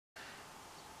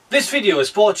This video is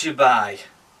brought to you by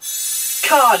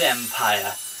Card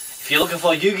Empire. If you're looking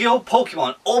for Yu-Gi-Oh,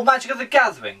 Pokemon or Magic of the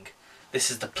Gathering,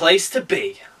 this is the place to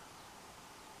be.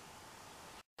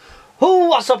 Oh,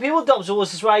 what's up people,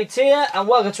 Dobbsyrules is right here and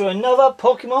welcome to another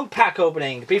Pokemon pack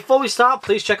opening. Before we start,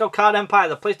 please check out Card Empire,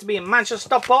 the place to be in Manchester,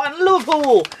 Stockport and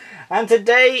Liverpool. And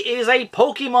today is a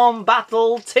Pokemon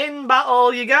battle, tin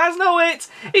battle, you guys know it.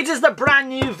 It is the brand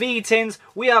new V-tins.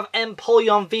 We have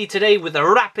Empoleon V today with a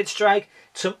Rapid Strike.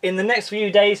 So in the next few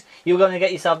days, you're going to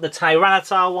get yourself the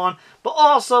Tyranitar one. But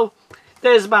also,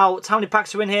 there's about, how many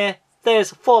packs are in here?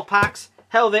 There's 4 packs.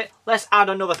 Hell of it, let's add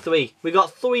another 3. We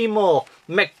got 3 more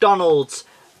McDonald's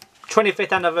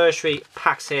 25th anniversary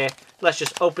packs here. Let's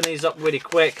just open these up really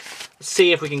quick.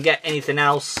 See if we can get anything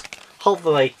else.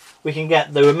 Hopefully, we can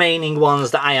get the remaining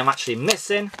ones that I am actually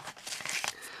missing.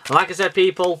 And like I said,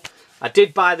 people, I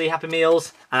did buy the Happy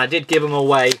Meals and I did give them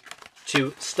away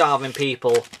to starving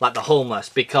people like the homeless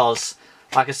because,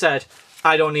 like I said,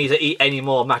 I don't need to eat any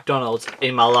more McDonald's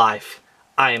in my life.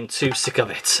 I am too sick of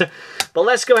it. But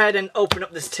let's go ahead and open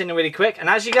up this tin really quick. And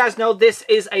as you guys know, this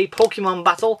is a Pokemon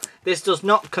battle. This does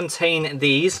not contain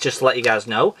these, just to let you guys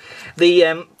know.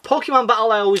 The Pokemon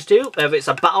battle I always do, whether it's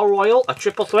a Battle Royal, a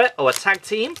Triple Threat, or a Tag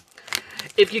Team,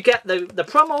 if you get the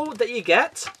promo that you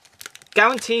get,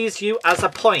 guarantees you as a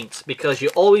point, because you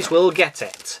always will get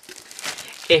it.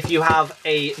 If you have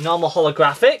a normal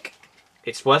holographic,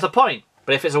 it's worth a point.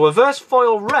 But if it's a reverse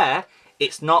foil rare,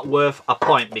 it's not worth a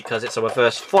point because it's a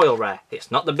reverse foil rare.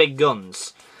 It's not the big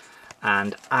guns.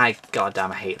 And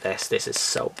goddamn, I hate this. This is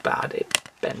so bad. It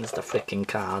bends the freaking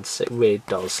cards. It really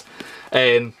does.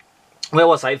 Where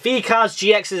was I? V cards,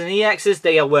 GXs and EXs,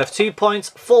 they are worth 2 points.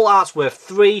 Full art's worth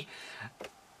 3.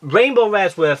 Rainbow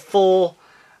rares worth 4.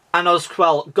 And as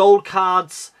well, gold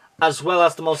cards, as well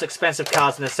as the most expensive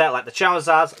cards in the set, like the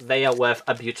Charizards, they are worth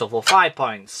a beautiful 5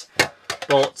 points.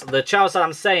 But the Charizard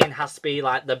I'm saying has to be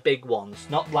like the big ones,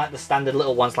 not like the standard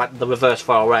little ones like the reverse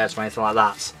foil rares or anything like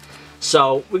that.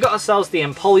 So we got ourselves the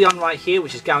Empoleon right here,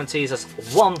 which is guarantees us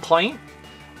 1 point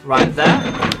right there.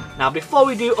 Now before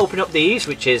we do open up these,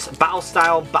 which is Battle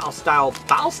Style. Ooh!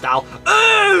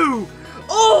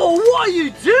 Oh, what are you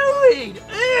doing?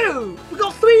 Ew! We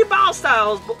got 3 Battle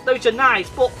Styles, which are nice,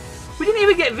 but we didn't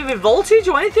even get Vivid Voltage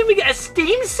or anything. We get a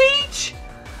Steam Siege?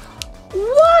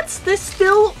 What? They're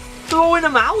still throwing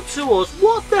them out to us.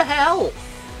 What the hell?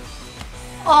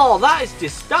 Oh,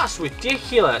 that's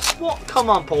ridiculous. What?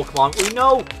 Come on, Pokemon. We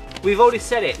know, we've already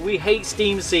said it. We hate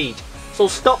Steam Siege. So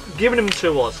stop giving them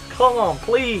to us. Come on,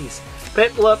 please.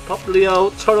 Piplup,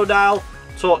 Poplio, Totodile,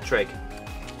 Tortrig.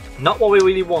 Not what we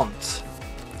really want.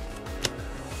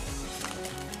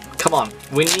 Come on,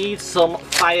 we need some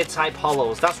fire type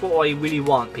hollows. That's what I really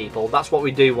want, people. That's what we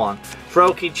do want.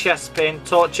 Froakie, Chespin,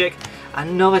 Torchic,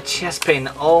 another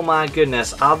Chespin. Oh my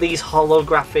goodness, are these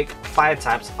holographic fire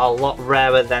types a lot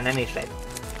rarer than anything?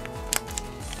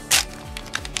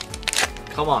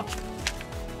 Come on.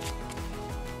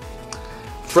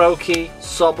 Froakie,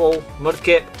 Sobble,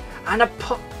 Mudkip, and a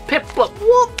Piplup.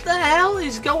 What the hell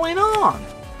is going on?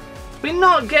 We're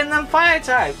not getting them fire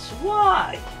types.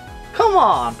 Why? Come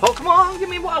on, Pokemon, give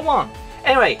me what I want.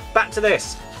 Anyway, back to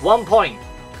this. 1 point.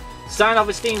 Sign off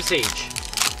with Steam Siege.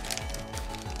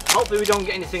 Hopefully we don't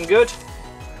get anything good.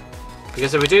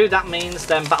 Because if we do, that means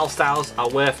then Battle Styles are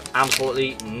worth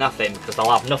absolutely nothing. Because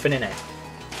they'll have nothing in it.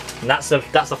 And that's a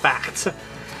fact.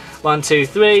 1, 2,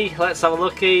 3. Let's have a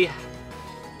looky.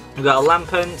 We've got a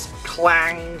Lampent,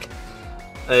 Clang,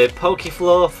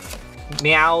 Pokefluff,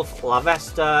 Meowth,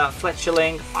 Lavesta,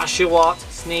 Fletchling, Oshawott,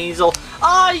 Sneasel.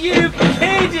 Are you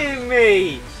kidding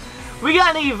me? We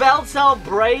got an Yveltal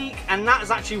Break, and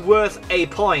that's actually worth a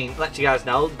point. Let you guys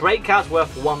know. Break card's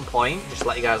worth 1 point, just to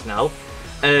let you guys know.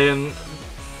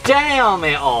 Damn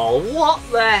it all. What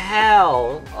the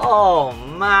hell? Oh,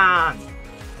 man.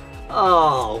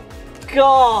 Oh,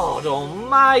 God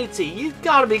almighty. You've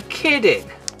got to be kidding.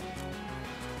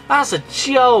 That's a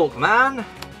joke, man.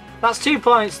 That's 2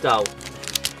 points, though.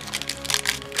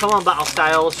 Come on, Battle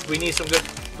Styles. We need some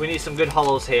good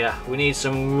hollows here. We need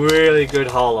some really good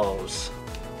hollows.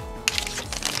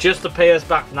 Just to pay us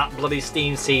back from that bloody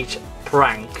Steam Siege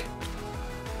prank.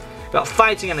 We've got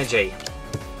Fighting Energy,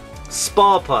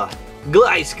 Sparper,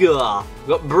 Gliscor, we've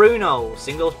got Bruno,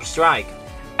 Single Strike,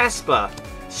 Esper,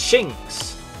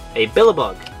 Shinx, a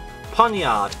Billabug,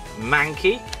 Ponyard,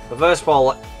 Mankey, Reverse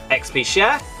Ball XP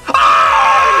Share.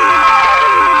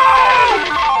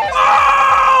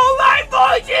 Oh, my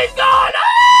voice is gone!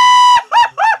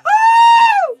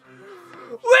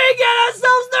 We get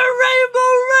ourselves the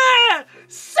Rainbow Rare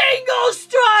Single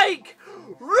Strike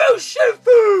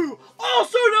Rushifu,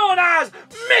 also known as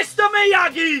Mr.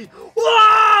 Miyagi.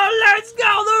 Whoa! Let's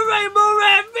go! The Rainbow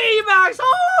Rare VMAX!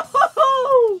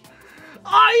 Oh!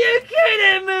 Are you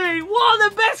kidding me? One of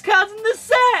the best cards in the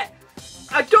set!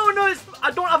 I don't know,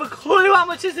 I don't have a clue how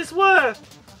much is this worth.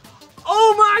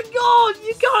 Oh my god!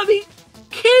 You gotta be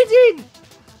kidding!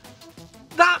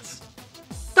 That's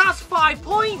 5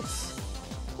 points!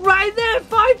 Right there,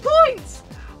 5 points!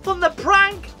 From the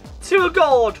prank to a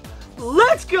gold.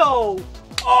 Let's go!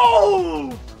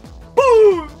 Oh!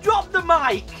 Boom! Drop the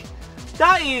mic!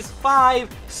 That is 5,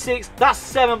 6, that's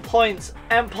 7 points.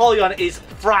 Empoleon is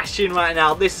thrashing right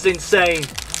now. This is insane.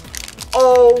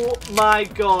 Oh my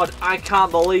god, I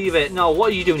can't believe it. No, what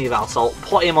are you doing here, Valsalt?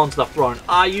 Put him onto the front.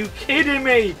 Are you kidding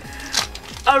me?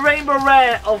 A Rainbow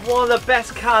Rare of one of the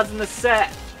best cards in the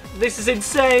set. This is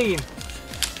insane.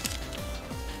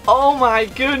 Oh my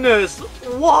goodness.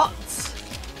 What?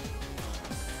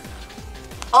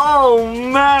 Oh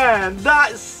man,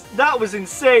 that was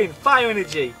insane. Fire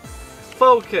Energy.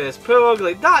 Focus, Pure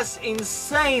Ugly. That's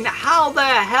insane. How the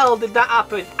hell did that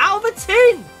happen? Out of a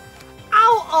tin!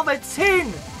 Out of a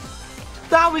tin!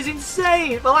 That was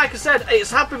insane. But like I said, it's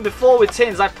happened before with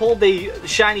tins. I pulled the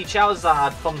shiny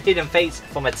Charizard from Hidden Fates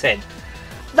from a tin.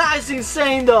 That is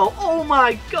insane though. Oh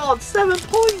my god, 7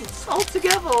 points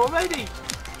altogether already.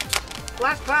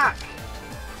 Last pack.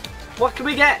 What can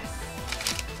we get?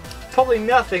 Probably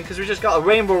nothing because we just got a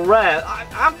Rainbow Rare.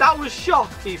 That was shock,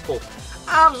 people.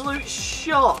 Absolute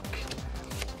shock.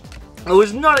 I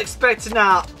was not expecting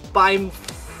that by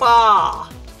far.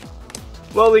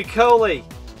 Roly Coly,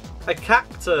 a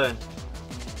Cacturn,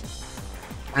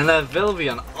 and then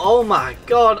Vilvion. Oh my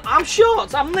god, I'm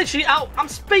shocked. I'm literally out. I'm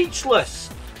speechless.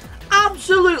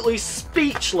 Absolutely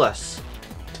speechless.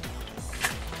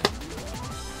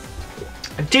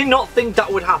 I did not think that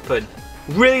would happen.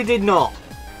 Really did not.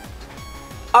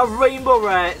 A Rainbow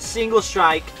Rare single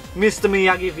strike Mr.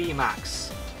 Miyagi VMAX.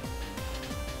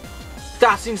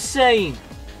 That's insane.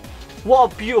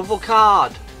 What a beautiful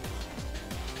card.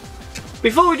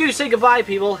 Before we do say goodbye,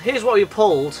 people, here's what we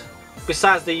pulled.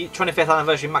 Besides the 25th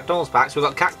anniversary McDonald's packs, we've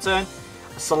got Cacturn,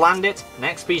 a Salandit, an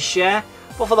XP Share.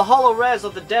 But for the Holo Rares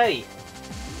of the day,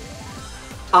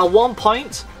 our 1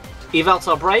 point,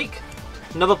 Yveltal Break.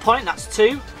 Another point, that's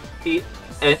 2,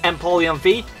 Empoleon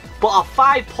V. But a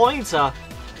 5 pointer,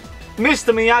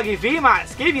 Mr. Miyagi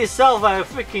VMAX. Give yourself a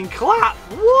freaking clap.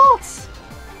 What?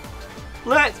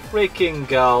 Let's freaking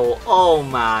go. Oh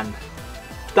man.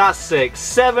 That's 6.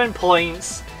 7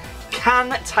 points. Can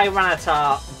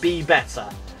Tyranitar be better?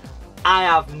 I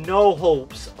have no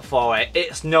hopes for it.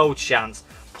 It's no chance.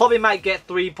 Probably might get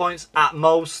 3 points at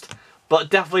most, but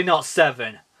definitely not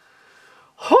 7.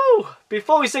 Whew.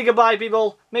 Before we say goodbye,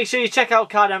 people, make sure you check out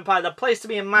Card Empire, the place to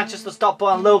be in Manchester,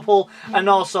 Stockport and Liverpool. And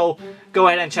also, go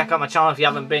ahead and check out my channel if you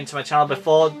haven't been to my channel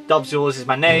before. Dobbsyrules is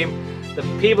my name. The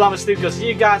people I'm a Snoop, see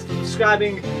you guys for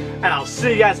subscribing, and I'll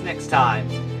see you guys next time.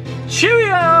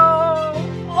 Cheerio!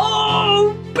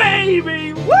 Oh,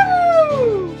 baby!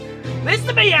 Woo!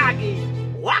 Mr. Miyagi!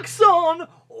 Wax on,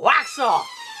 wax off!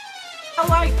 I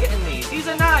like getting these. These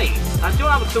are nice. I don't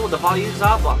have a clue what the values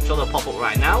are, but I'm sure they'll pop up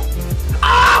right now.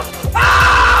 Oh!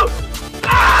 Oh!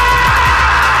 Oh!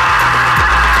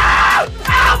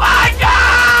 Oh my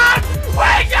god!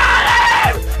 We got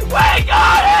him! We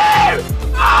got him!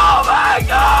 Oh my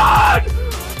god!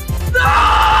 No!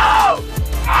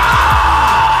 Oh!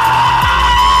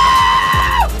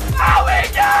 We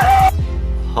got him!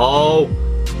 Oh!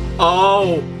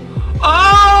 Oh!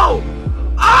 Oh!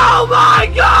 Oh my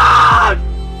god!